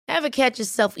Ever catch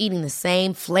yourself eating the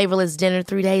same flavorless dinner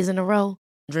 3 days in a row?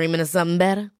 Dreaming of something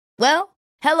better? Well,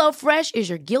 HelloFresh is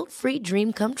your guilt-free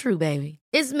dream come true, baby.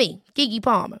 It's me, Keke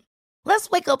Palmer. Let's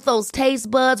wake up those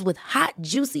taste buds with hot,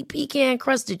 juicy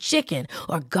pecan-crusted chicken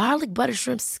or garlic butter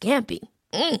shrimp scampi.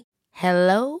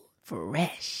 Hello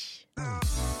Fresh.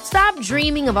 Stop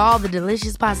dreaming of all the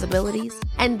delicious possibilities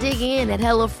and dig in at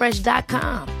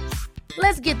HelloFresh.com.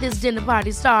 Let's get this dinner party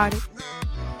started.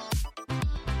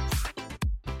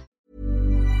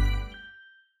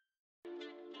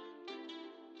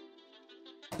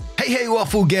 Hey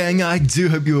Waffle Gang, I do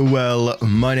hope you are well.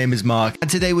 My name is Mark, and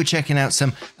today we're checking out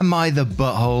some Am I the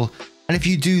Butthole? And if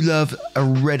you do love a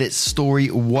Reddit story,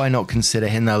 why not consider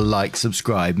hitting that like,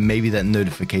 subscribe, maybe that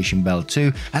notification bell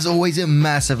too. As always, it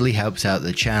massively helps out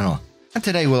the channel. And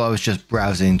today, while I was just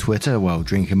browsing Twitter while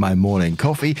drinking my morning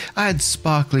coffee, I had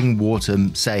Sparkling Water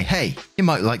say, hey, you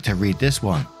might like to read this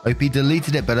one. OP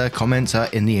deleted it, but her comments are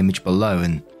in the image below,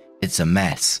 and it's a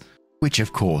mess. Which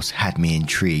of course had me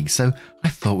intrigued, so I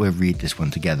thought we'd read this one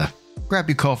together. Grab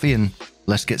your coffee and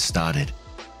let's get started.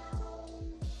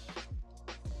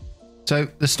 So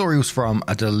the story was from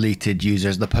a deleted user,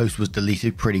 as the post was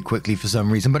deleted pretty quickly for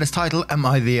some reason, but it's titled, Am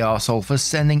I the Arsehole for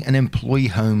Sending an Employee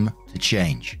Home to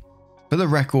Change? For the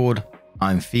record,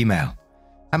 I'm female.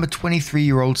 I'm a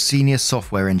 23-year-old senior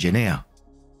software engineer.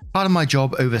 Part of my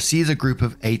job oversees a group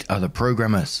of 8 other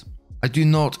programmers. I do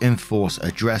not enforce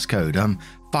a dress code. I'm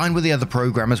fine with the other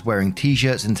programmers wearing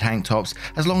t-shirts and tank tops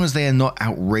as long as they are not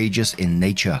outrageous in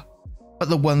nature. But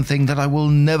the one thing that I will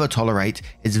never tolerate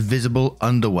is visible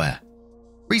underwear.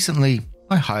 Recently,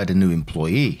 I hired a new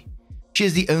employee. She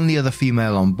is the only other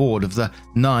female on board of the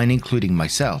 9, including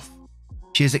myself.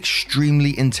 She is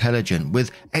extremely intelligent with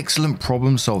excellent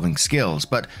problem-solving skills,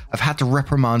 but I've had to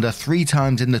reprimand her 3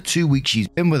 times in the 2 weeks she's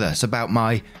been with us about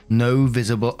my no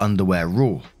visible underwear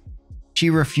rule. She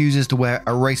refuses to wear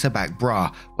a racerback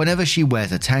bra whenever she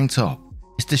wears a tank top.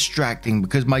 It's distracting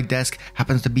because my desk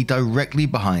happens to be directly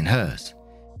behind hers,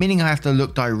 meaning I have to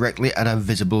look directly at her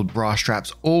visible bra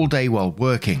straps all day while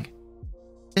working.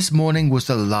 This morning was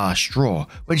the last straw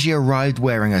when she arrived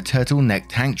wearing a turtleneck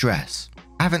tank dress.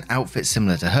 I have an outfit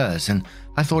similar to hers, and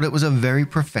I thought it was a very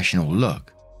professional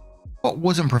look. What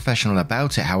wasn't professional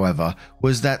about it, however,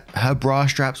 was that her bra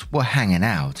straps were hanging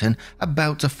out and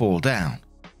about to fall down.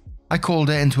 I called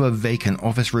her into a vacant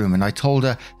office room and I told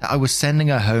her that I was sending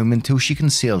her home until she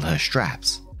concealed her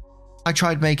straps. I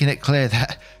tried making it clear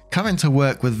that coming to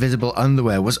work with visible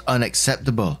underwear was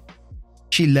unacceptable.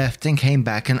 She left and came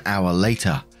back an hour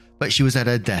later, but she was at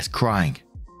her desk crying.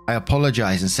 I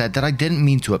apologized and said that I didn't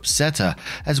mean to upset her,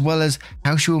 as well as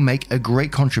how she will make a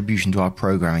great contribution to our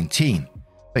programming team,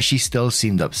 but she still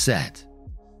seemed upset.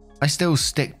 I still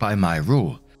stick by my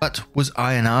rule. But was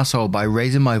I an arsehole by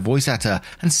raising my voice at her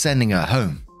and sending her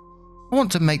home? I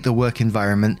want to make the work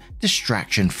environment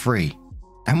distraction-free.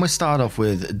 And we'll start off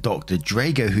with Dr.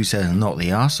 Drago, who says not the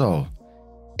arsehole.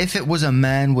 If it was a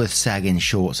man with sagging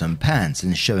shorts and pants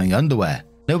and showing underwear,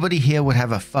 nobody here would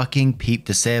have a fucking peep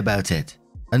to say about it.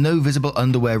 A no visible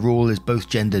underwear rule is both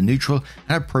gender neutral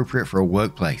and appropriate for a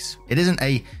workplace. It isn't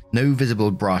a no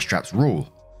visible bra straps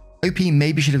rule. OP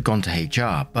maybe should have gone to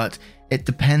HR, but it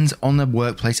depends on the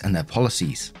workplace and their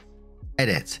policies.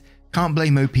 Edit. Can't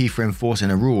blame OP for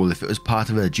enforcing a rule if it was part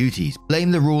of her duties.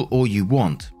 Blame the rule all you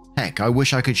want. Heck, I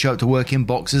wish I could show up to work in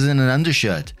boxers and an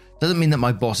undershirt. Doesn't mean that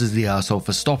my boss is the arsehole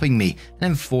for stopping me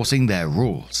and enforcing their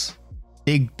rules.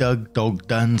 Big Doug Dog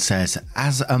Dunn says,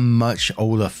 as a much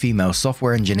older female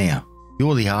software engineer,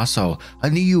 you're the arsehole. I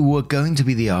knew you were going to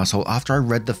be the arsehole after I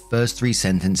read the first 3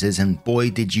 sentences, and boy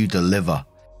did you deliver.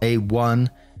 A 1,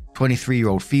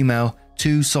 23-year-old female,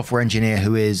 2, software engineer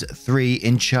who is 3,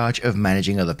 in charge of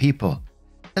managing other people.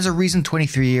 There's a reason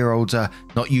 23-year-olds are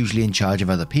not usually in charge of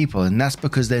other people, and that's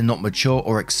because they're not mature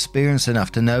or experienced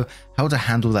enough to know how to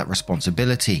handle that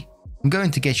responsibility. I'm going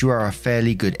to guess you are a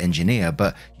fairly good engineer,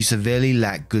 but you severely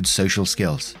lack good social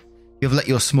skills. You have let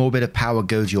your small bit of power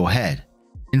go to your head.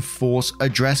 Enforce a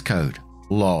dress code.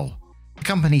 Lol. The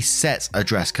company sets a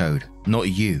dress code, not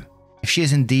you. If she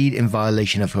is indeed in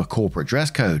violation of her corporate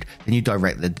dress code, then you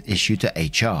direct the issue to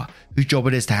HR, whose job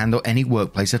it is to handle any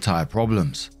workplace attire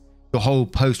problems. Your whole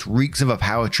post reeks of a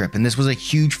power trip, and this was a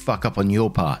huge fuck up on your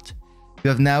part. You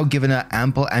have now given her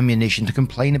ample ammunition to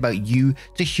complain about you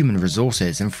to human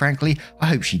resources, and frankly, I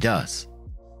hope she does.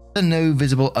 The no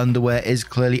visible underwear is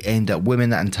clearly aimed at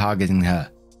women and targeting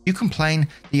her. You complain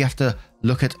that you have to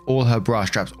look at all her bra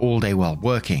straps all day while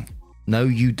working. No,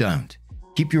 you don't.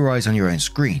 Keep your eyes on your own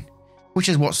screen, which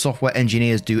is what software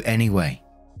engineers do anyway.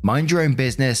 Mind your own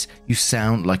business, you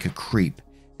sound like a creep.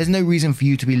 There's no reason for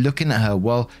you to be looking at her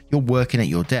while you're working at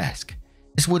your desk.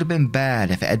 This would have been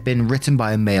bad if it had been written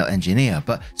by a male engineer,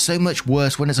 but so much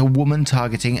worse when it's a woman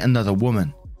targeting another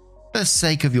woman. For the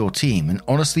sake of your team, and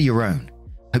honestly your own,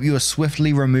 hope you are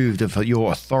swiftly removed of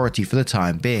your authority for the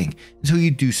time being until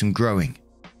you do some growing.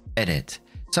 Edit.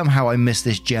 Somehow I missed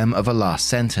this gem of a last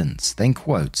sentence, then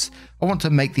quotes, I want to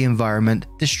make the environment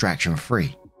distraction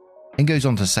free. And goes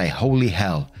on to say, holy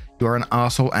hell, you are an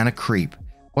arsehole and a creep.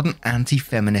 What an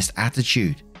anti-feminist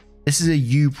attitude. This is a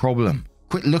you problem.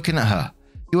 Quit looking at her.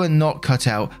 You are not cut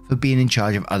out for being in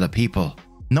charge of other people.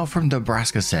 Not from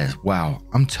Nebraska says, wow,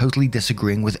 I'm totally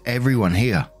disagreeing with everyone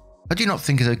here. I do not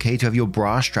think it's okay to have your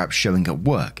bra strap showing at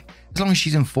work, as long as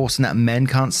she's enforcing that men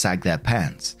can't sag their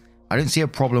pants. I don't see a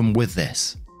problem with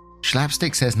this.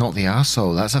 Schlapstick says not the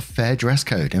arsehole, that's a fair dress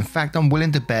code. In fact, I'm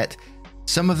willing to bet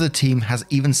some of the team has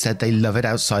even said they love it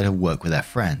outside of work with their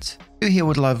friends. Who here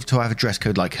would love to have a dress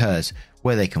code like hers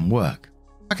where they can work?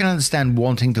 I can understand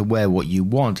wanting to wear what you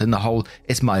want and the whole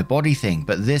it's my body thing,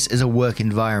 but this is a work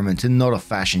environment and not a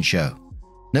fashion show.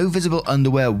 No visible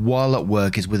underwear while at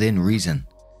work is within reason.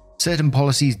 Certain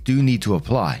policies do need to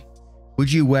apply.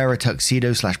 Would you wear a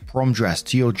tuxedo/prom dress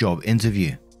to your job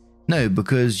interview? No,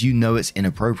 because you know it's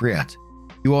inappropriate.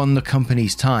 You are on the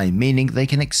company's time, meaning they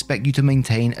can expect you to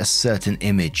maintain a certain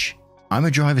image. I'm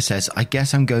a driver says, I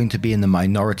guess I'm going to be in the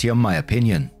minority on my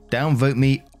opinion. Downvote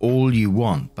me all you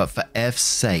want, but for F's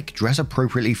sake, dress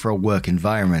appropriately for a work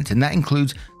environment, and that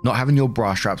includes not having your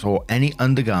bra straps or any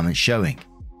undergarments showing.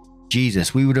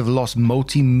 Jesus, we would have lost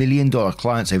multi-million-dollar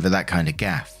clients over that kind of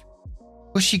gaffe.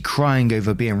 Was she crying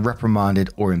over being reprimanded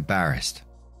or embarrassed?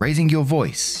 Raising your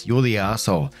voice, you're the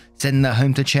arsehole. Sending her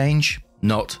home to change,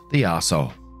 not the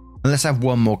arsehole. And let's have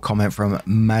one more comment from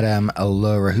Madame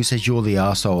Allura, who says you're the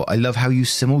arsehole. I love how you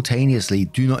simultaneously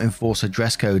do not enforce a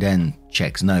dress code and,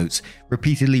 checks notes,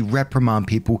 repeatedly reprimand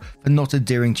people for not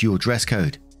adhering to your dress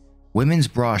code. Women's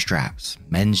bra straps,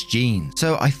 men's jeans.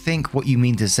 So I think what you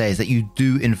mean to say is that you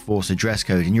do enforce a dress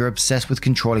code and you're obsessed with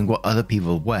controlling what other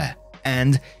people wear.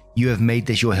 And you have made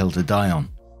this your hill to die on.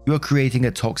 You are creating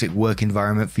a toxic work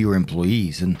environment for your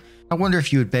employees, and I wonder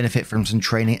if you would benefit from some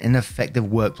training in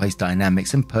effective workplace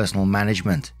dynamics and personal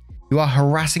management. You are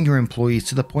harassing your employees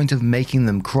to the point of making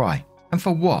them cry. And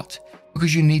for what?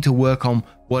 Because you need to work on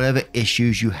whatever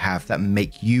issues you have that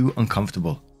make you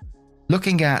uncomfortable.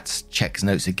 Looking at, checks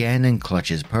notes again and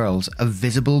clutches pearls, a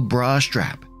visible bra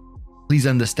strap. Please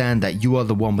understand that you are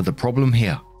the one with the problem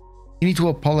here. You need to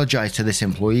apologize to this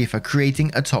employee for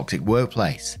creating a toxic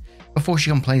workplace before she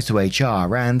complains to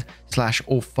HR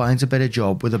and/or finds a better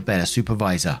job with a better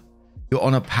supervisor. You're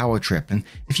on a power trip, and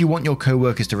if you want your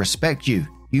co-workers to respect you,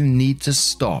 you need to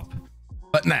stop.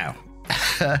 But now,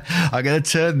 I'm going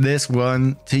to turn this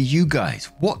one to you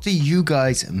guys. What do you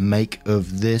guys make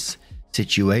of this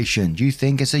situation? Do you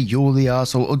think it's a you're the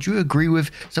arsehole, or do you agree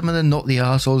with some of the not the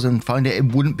arseholes and find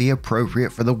it wouldn't be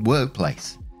appropriate for the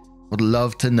workplace? Would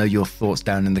love to know your thoughts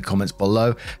down in the comments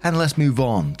below, and let's move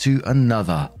on to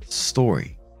another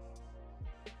story.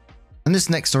 And this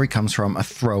next story comes from a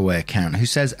throwaway account who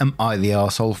says, am I the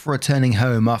arsehole for returning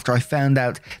home after I found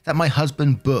out that my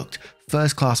husband booked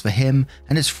first class for him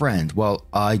and his friend while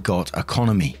I got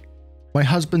economy? My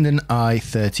husband and I,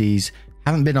 30s,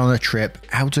 haven't been on a trip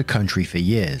out of country for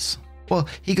years. Well,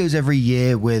 he goes every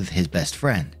year with his best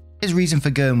friend. His reason for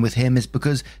going with him is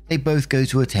because they both go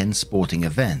to attend sporting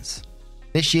events.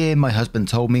 This year, my husband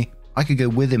told me I could go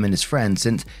with him and his friend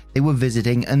since they were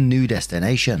visiting a new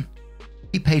destination.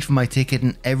 He paid for my ticket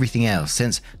and everything else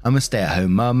since I'm a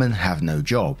stay-at-home mum and have no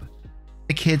job.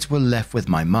 The kids were left with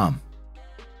my mum.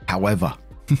 However,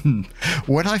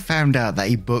 when I found out that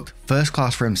he booked first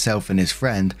class for himself and his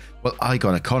friend while I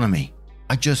got economy,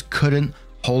 I just couldn't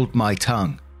hold my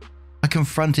tongue. I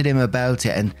confronted him about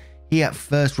it and he at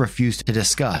first refused to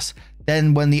discuss.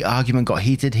 Then when the argument got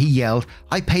heated, he yelled,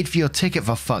 I paid for your ticket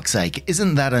for fuck's sake,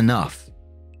 isn't that enough?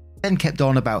 Then kept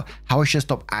on about how I should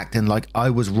stop acting like I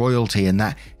was royalty and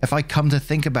that if I come to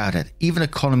think about it, even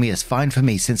economy is fine for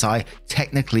me since I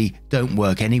technically don't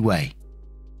work anyway.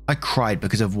 I cried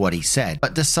because of what he said,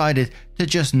 but decided to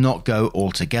just not go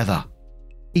altogether.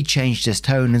 He changed his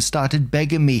tone and started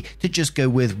begging me to just go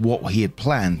with what he had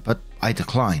planned, but I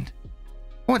declined.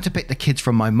 I went to pick the kids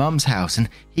from my mum's house and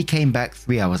he came back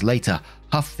 3 hours later,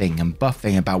 huffing and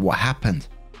buffing about what happened.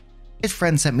 His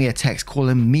friend sent me a text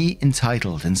calling me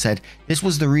entitled and said this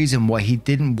was the reason why he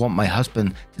didn't want my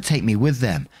husband to take me with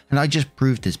them, and I just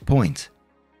proved his point.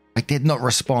 I did not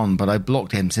respond, but I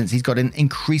blocked him since he's gotten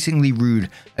increasingly rude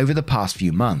over the past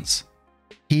few months.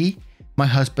 My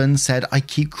husband, said I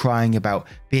keep crying about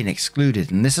being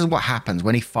excluded, and this is what happens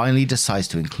when he finally decides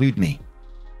to include me.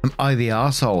 Am I the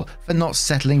arsehole for not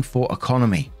settling for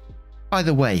economy? By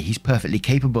the way, he's perfectly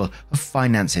capable of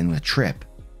financing the trip.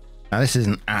 Now this is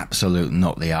an absolute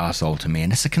not the arsehole to me,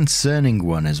 and it's a concerning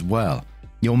one as well.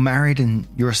 You're married and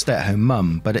you're a stay-at-home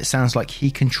mum, but it sounds like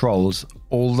he controls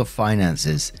all the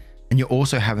finances, and you're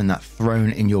also having that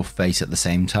thrown in your face at the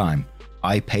same time.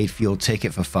 I paid for your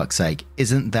ticket, for fuck's sake.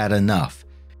 Isn't that enough?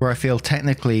 Where I feel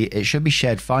technically it should be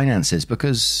shared finances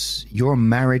because you're a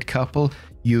married couple,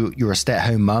 you're a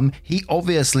stay-at-home mum. He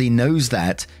obviously knows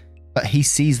that, but he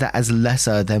sees that as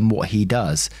lesser than what he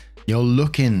does. You're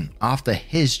looking after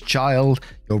his child,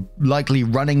 you're likely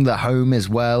running the home as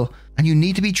well, and you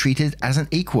need to be treated as an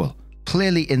equal.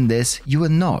 Clearly in this, you are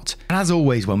not. And as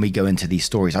always when we go into these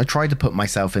stories, I try to put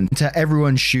myself into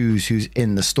everyone's shoes who's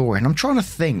in the story, and I'm trying to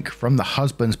think from the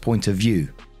husband's point of view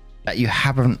that you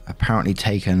haven't apparently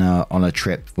taken on a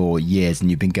trip for years and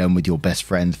you've been going with your best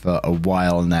friend for a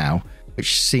while now,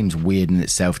 which seems weird in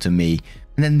itself to me,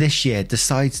 and then this year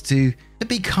decides to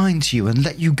be kind to you and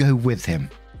let you go with him.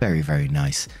 Very, very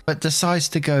nice. But decides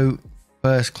to go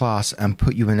first class and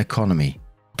put you in economy.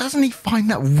 Doesn't he find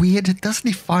that weird? Doesn't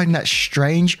he find that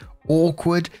strange,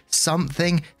 awkward,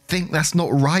 something? Think that's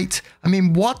not right? I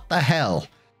mean, what the hell?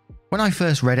 When I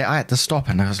first read it, I had to stop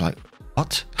and I was like,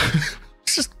 what?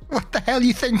 It's just, what the hell are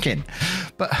you thinking?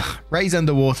 But Raise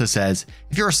Underwater says,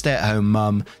 if you're a stay-at-home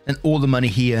mum, then all the money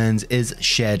he earns is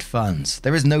shared funds.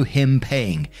 There is no him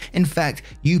paying. In fact,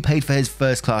 you paid for his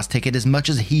first class ticket as much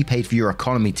as he paid for your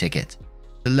economy ticket.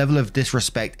 The level of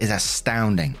disrespect is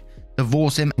astounding.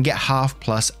 Divorce him and get half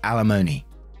plus alimony.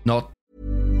 Not.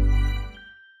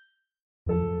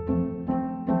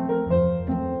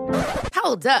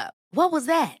 Hold up. What was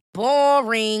that?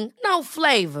 Boring. No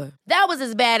flavor. That was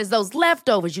as bad as those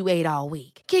leftovers you ate all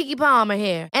week. Keke Palmer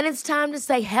here, and it's time to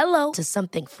say hello to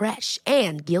something fresh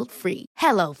and guilt-free.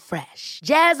 Hello Fresh.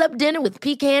 Jazz up dinner with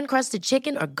pecan-crusted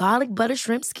chicken or garlic butter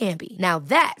shrimp scampi. Now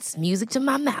that's music to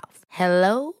my mouth.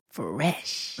 Hello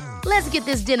Fresh. Let's get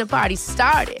this dinner party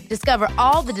started. Discover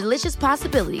all the delicious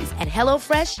possibilities at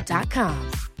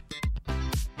hellofresh.com.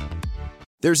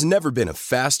 There's never been a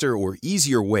faster or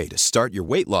easier way to start your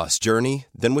weight loss journey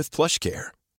than with PlushCare.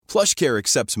 PlushCare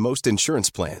accepts most insurance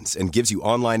plans and gives you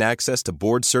online access to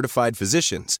board-certified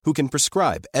physicians who can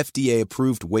prescribe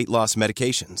FDA-approved weight loss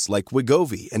medications like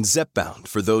Wegovy and Zepbound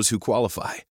for those who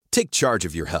qualify. Take charge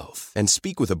of your health and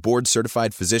speak with a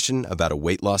board-certified physician about a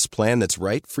weight loss plan that's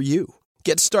right for you.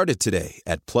 Get started today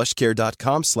at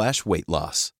plushcare.com/weight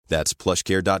loss. That's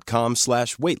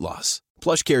plushcare.com/weight loss.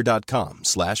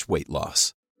 plushcare.com/weight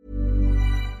loss.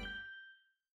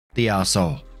 The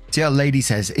arsehole. See, our lady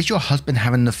says, is your husband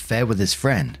having an affair with his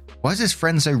friend? Why is his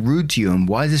friend so rude to you, and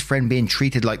why is his friend being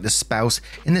treated like the spouse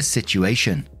in this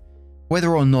situation?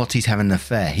 Whether or not he's having an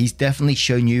affair, he's definitely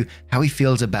shown you how he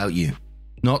feels about you.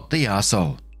 Not the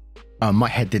arsehole. My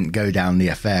head didn't go down the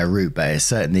affair route, but it's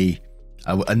certainly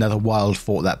another wild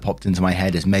thought that popped into my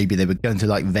head is maybe they were going to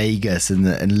like Vegas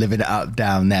and living it up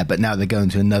down there, but now they're going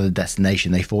to another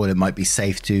destination. They thought it might be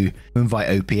safe to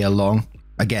invite OP along.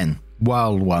 Again,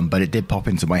 wild one, but it did pop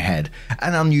into my head.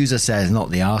 An user says, not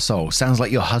the arsehole. Sounds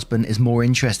like your husband is more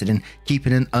interested in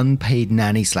keeping an unpaid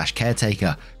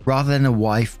nanny/caretaker rather than a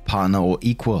wife, partner, or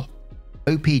equal.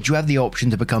 OP, do you have the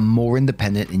option to become more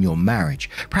independent in your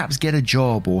marriage? Perhaps get a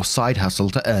job or side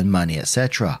hustle to earn money,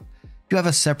 etc. Do you have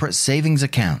a separate savings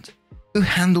account? Who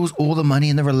handles all the money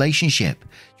in the relationship? Do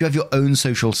you have your own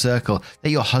social circle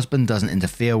that your husband doesn't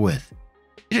interfere with?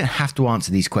 You don't have to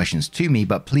answer these questions to me,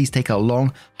 but please take a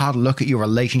long, hard look at your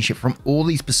relationship from all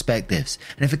these perspectives,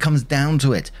 and if it comes down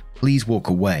to it, please walk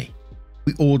away.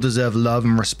 We all deserve love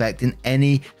and respect in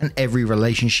any and every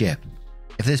relationship.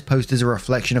 If this post is a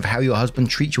reflection of how your husband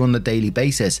treats you on a daily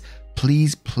basis,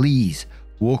 please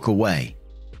walk away.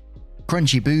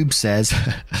 Crunchy Boob says,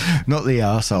 not the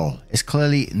arsehole. It's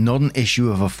clearly not an issue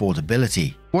of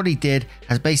affordability. What he did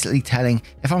is basically telling,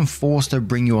 if I'm forced to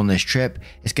bring you on this trip,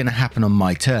 it's going to happen on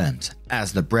my terms,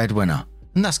 as the breadwinner.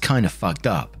 And that's kind of fucked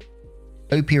up.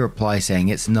 OP replies saying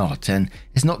it's not, and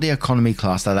it's not the economy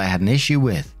class that I had an issue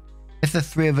with. If the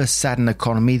three of us sat in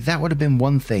economy, that would have been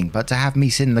one thing, but to have me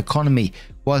sit in economy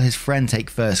while his friend take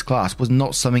first class was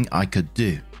not something I could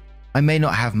do. I may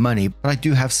not have money, but I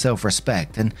do have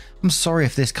self-respect, and I'm sorry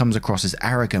if this comes across as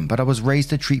arrogant, but I was raised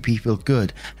to treat people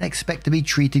good and expect to be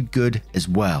treated good as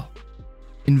well.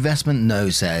 Investment No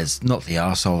says, not the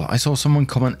arsehole. I saw someone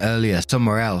comment earlier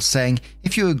somewhere else saying,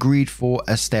 if you agreed for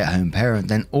a stay-at-home parent,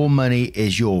 then all money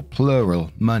is your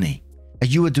plural money.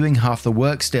 As you are doing half the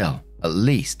work still, at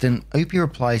least, and OP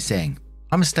replies saying,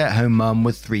 I'm a stay-at-home mum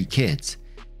with 3 kids.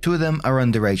 2 of them are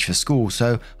underage for school,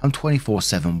 so I'm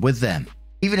 24/7 with them.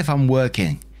 Even if I'm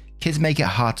working, kids make it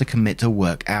hard to commit to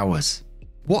work hours.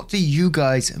 What do you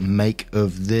guys make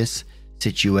of this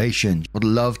situation? Would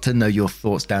love to know your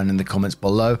thoughts down in the comments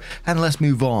below, and let's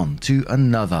move on to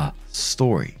another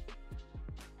story.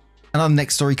 And our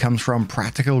next story comes from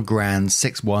Practical Grand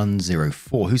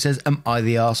 6104, who says, am I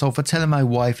the arsehole for telling my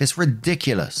wife it's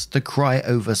ridiculous to cry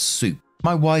over soup?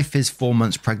 My wife is 4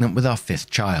 months pregnant with our 5th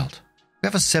child. We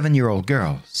have a 7-year-old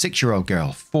girl, 6-year-old girl,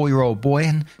 4-year-old boy,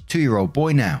 and 2-year-old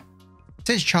boy now.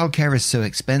 Since childcare is so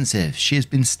expensive, she has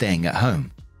been staying at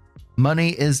home. Money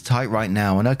is tight right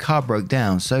now and her car broke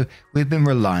down, so we've been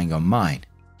relying on mine.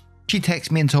 She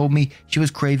texted me and told me she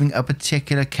was craving a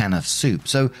particular can of soup,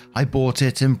 so I bought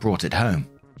it and brought it home.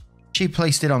 She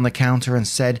placed it on the counter and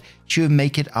said she would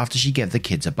make it after she gave the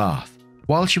kids a bath.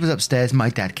 While she was upstairs, my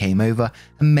dad came over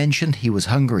and mentioned he was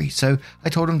hungry, so I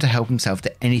told him to help himself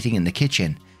to anything in the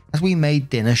kitchen, as we made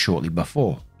dinner shortly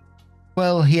before.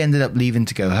 Well, he ended up leaving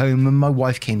to go home and my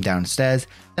wife came downstairs,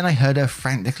 then I heard her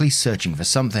frantically searching for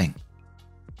something.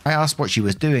 I asked what she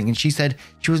was doing and she said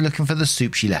she was looking for the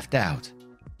soup she left out.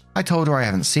 I told her I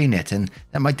haven't seen it and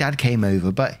that my dad came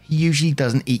over, but he usually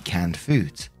doesn't eat canned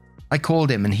foods. I called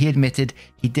him and he admitted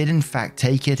he did in fact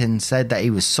take it and said that he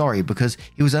was sorry because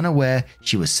he was unaware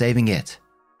she was saving it.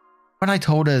 When I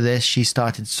told her this, she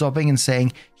started sobbing and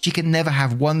saying she could never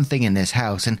have one thing in this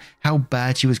house and how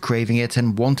bad she was craving it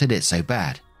and wanted it so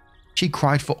bad. She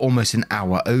cried for almost an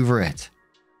hour over it.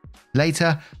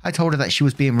 Later, I told her that she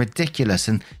was being ridiculous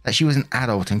and that she was an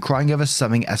adult and crying over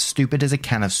something as stupid as a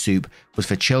can of soup was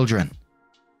for children.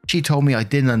 She told me I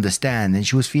didn't understand and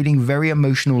she was feeling very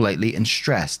emotional lately and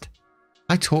stressed.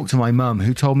 I talked to my mum,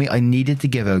 who told me I needed to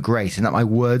give her grace and that my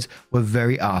words were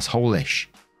very arsehole-ish.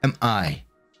 Am I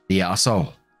the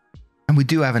arsehole? And we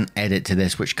do have an edit to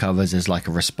this which covers as like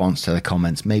a response to the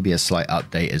comments, maybe a slight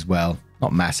update as well.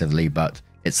 Not massively, but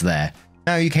it's there.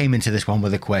 Now you came into this one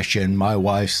with a question, my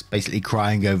wife's basically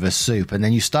crying over soup, and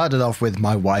then you started off with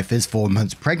my wife is 4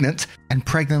 months pregnant and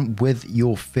pregnant with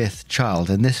your 5th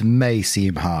child. And this may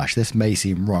seem harsh, this may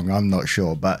seem wrong, I'm not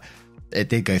sure, but it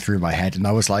did go through my head and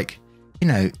I was like, you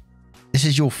know, this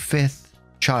is your 5th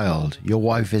child. Your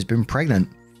wife has been pregnant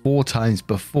 4 times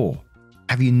before.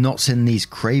 Have you not seen these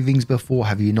cravings before?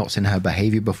 Have you not seen her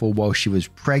behavior before while she was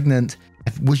pregnant?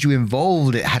 Was you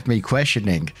involved? It had me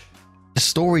questioning. The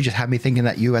story just had me thinking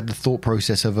that you had the thought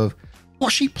process of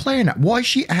what's she playing at? Why is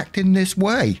she acting this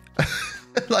way?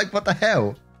 Like, what the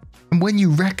hell? And when you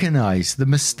recognize the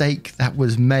mistake that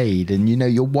was made and, you know,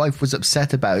 your wife was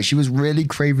upset about it, she was really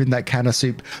craving that can of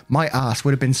soup, my ass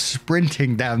would have been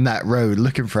sprinting down that road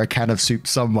looking for a can of soup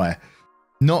somewhere.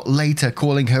 Not later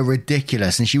calling her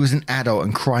ridiculous and she was an adult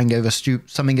and crying over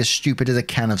something as stupid as a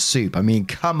can of soup. I mean,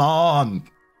 come on.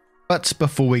 But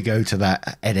before we go to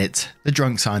that edit, the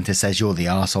drunk scientist says you're the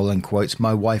arsehole and quotes,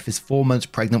 my wife is 4 months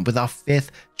pregnant with our 5th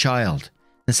child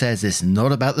and says it's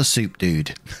not about the soup,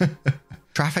 dude.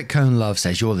 Traffic Cone Love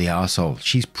says you're the arsehole.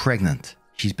 She's pregnant.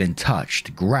 She's been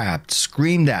touched, grabbed,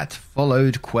 screamed at,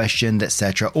 followed, questioned,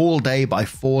 etc. all day by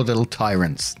 4 little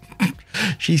tyrants.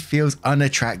 She feels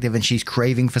unattractive and she's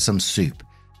craving for some soup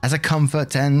as a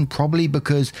comfort and probably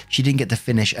because she didn't get to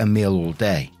finish a meal all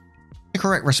day. The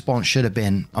correct response should have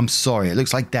been, I'm sorry, it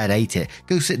looks like Dad ate it.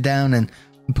 Go sit down and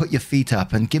put your feet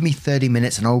up and give me 30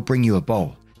 minutes and I'll bring you a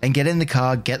bowl. Then get in the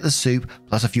car, get the soup,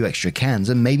 plus a few extra cans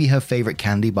and maybe her favorite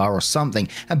candy bar or something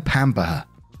and pamper her.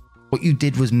 What you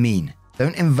did was mean.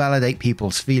 Don't invalidate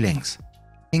people's feelings.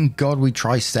 In God We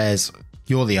Try says,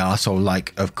 you're the arsehole,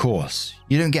 like, of course.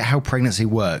 You don't get how pregnancy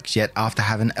works, yet after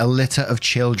having a litter of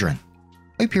children.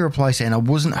 Opie replies saying I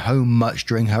wasn't home much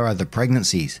during her other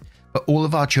pregnancies, but all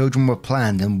of our children were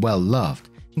planned and well loved,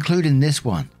 including this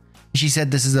one. She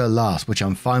said this is her last, which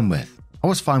I'm fine with. I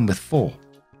was fine with 4.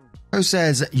 Pro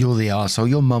says, you're the arsehole,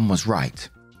 your mum was right.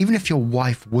 Even if your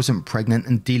wife wasn't pregnant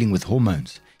and dealing with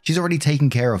hormones, she's already taken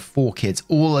care of 4 kids,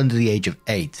 all under the age of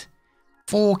 8.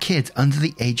 4 kids under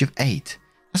the age of 8.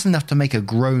 That's enough to make a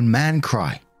grown man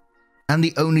cry. And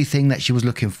the only thing that she was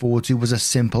looking forward to was a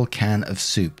simple can of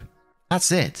soup.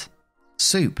 That's it.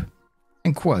 Soup.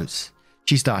 In quotes.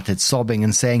 She started sobbing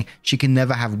and saying she can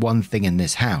never have one thing in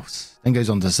this house. Then goes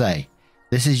on to say,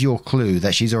 this is your clue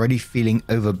that she's already feeling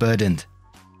overburdened.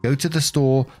 Go to the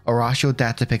store or ask your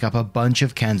dad to pick up a bunch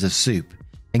of cans of soup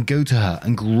and go to her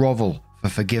and grovel for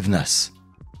forgiveness.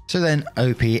 So then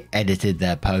OP edited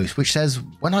their post, which says,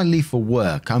 when I leave for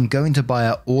work, I'm going to buy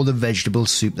her all the vegetable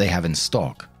soup they have in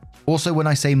stock. Also, when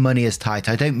I say money is tight,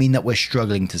 I don't mean that we're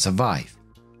struggling to survive.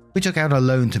 We took out a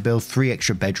loan to build 3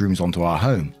 extra bedrooms onto our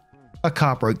home. Our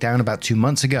car broke down about 2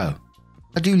 months ago.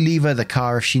 I do leave her the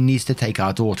car if she needs to take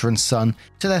our daughter and son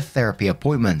to their therapy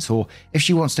appointments or if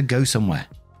she wants to go somewhere.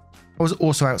 I was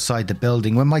also outside the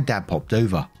building when my dad popped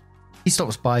over. He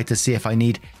stops by to see if I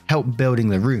need help building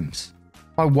the rooms.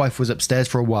 My wife was upstairs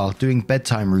for a while doing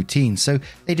bedtime routine, so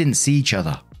they didn't see each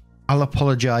other. I'll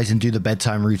apologize and do the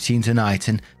bedtime routine tonight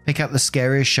and pick out the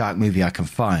scariest shark movie I can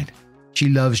find. She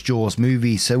loves Jaws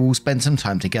movies, so we'll spend some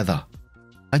time together.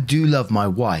 I do love my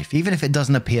wife, even if it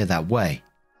doesn't appear that way.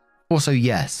 Also,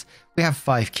 yes, we have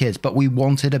 5 kids, but we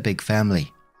wanted a big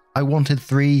family. I wanted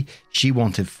 3, she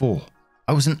wanted 4.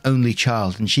 I was an only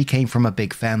child and she came from a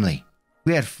big family.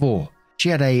 We had 4. She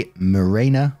had a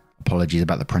Mirena, apologies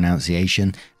about the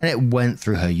pronunciation, and it went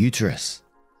through her uterus.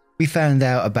 We found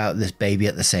out about this baby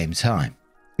at the same time.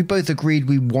 We both agreed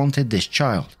we wanted this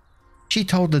child. She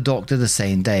told the doctor the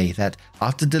same day that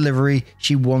after delivery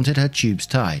she wanted her tubes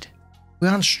tied. We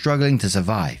aren't struggling to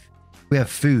survive. We have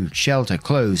food, shelter,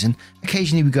 clothes, and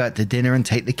occasionally we go out to dinner and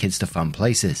take the kids to fun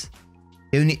places.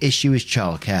 The only issue is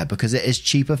childcare because it is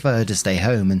cheaper for her to stay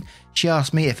home, and she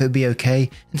asked me if it would be okay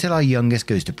until our youngest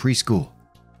goes to preschool.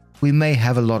 We may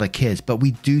have a lot of kids, but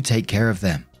we do take care of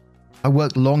them. I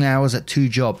work long hours at 2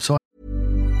 jobs, so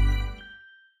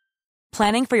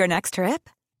Planning for your next trip?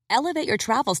 Elevate your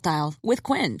travel style with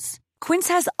Quince. Quince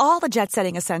has all the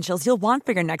jet-setting essentials you'll want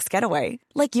for your next getaway,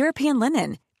 like European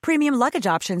linen, premium luggage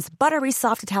options, buttery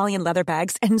soft Italian leather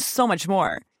bags, and so much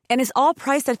more. And is all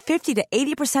priced at 50 to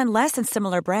 80% less than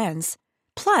similar brands.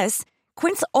 Plus,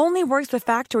 Quince only works with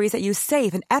factories that use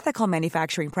safe and ethical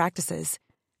manufacturing practices.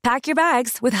 Pack your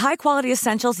bags with high-quality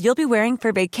essentials you'll be wearing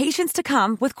for vacations to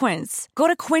come with Quince. Go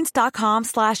to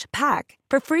quince.com/pack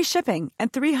for free shipping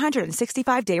and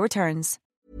 365-day returns.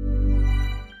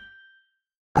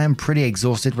 I am pretty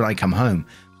exhausted when I come home.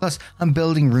 Plus, I'm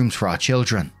building rooms for our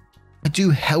children. I do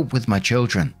help with my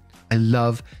children. I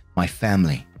love my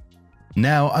family.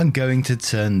 Now I'm going to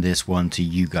turn this one to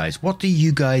you guys. What do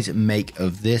you guys make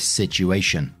of this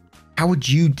situation? How would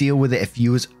you deal with it if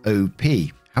you was OP?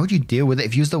 How would you deal with it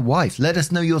if you was the wife? Let us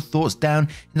know your thoughts down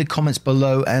in the comments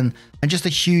below. And just a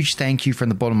huge thank you from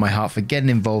the bottom of my heart for getting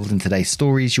involved in today's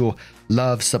stories. Your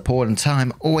love, support, and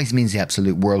time always means the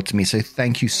absolute world to me. So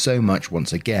thank you so much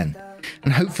once again.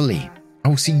 And hopefully I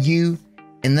will see you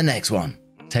in the next one.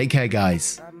 Take care,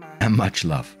 guys, and much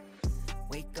love.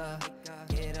 Wake up,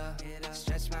 get up,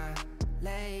 stretch my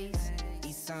legs,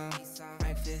 eat some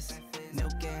breakfast,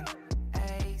 milk and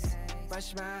eggs,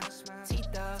 brush my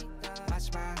teeth up,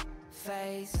 wash my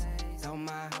face, throw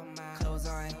my clothes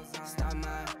on, start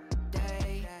my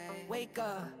day. Wake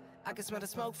up, I can smell the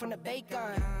smoke from the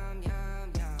bacon.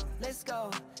 Let's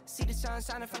go, see the sun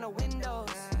shining from the windows.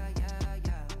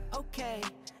 Okay,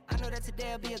 I know that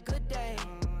today'll be a good day.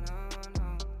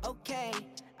 Okay,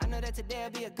 I know that today'll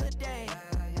be a good day.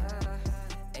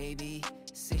 A, B,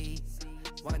 C,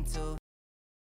 1, 2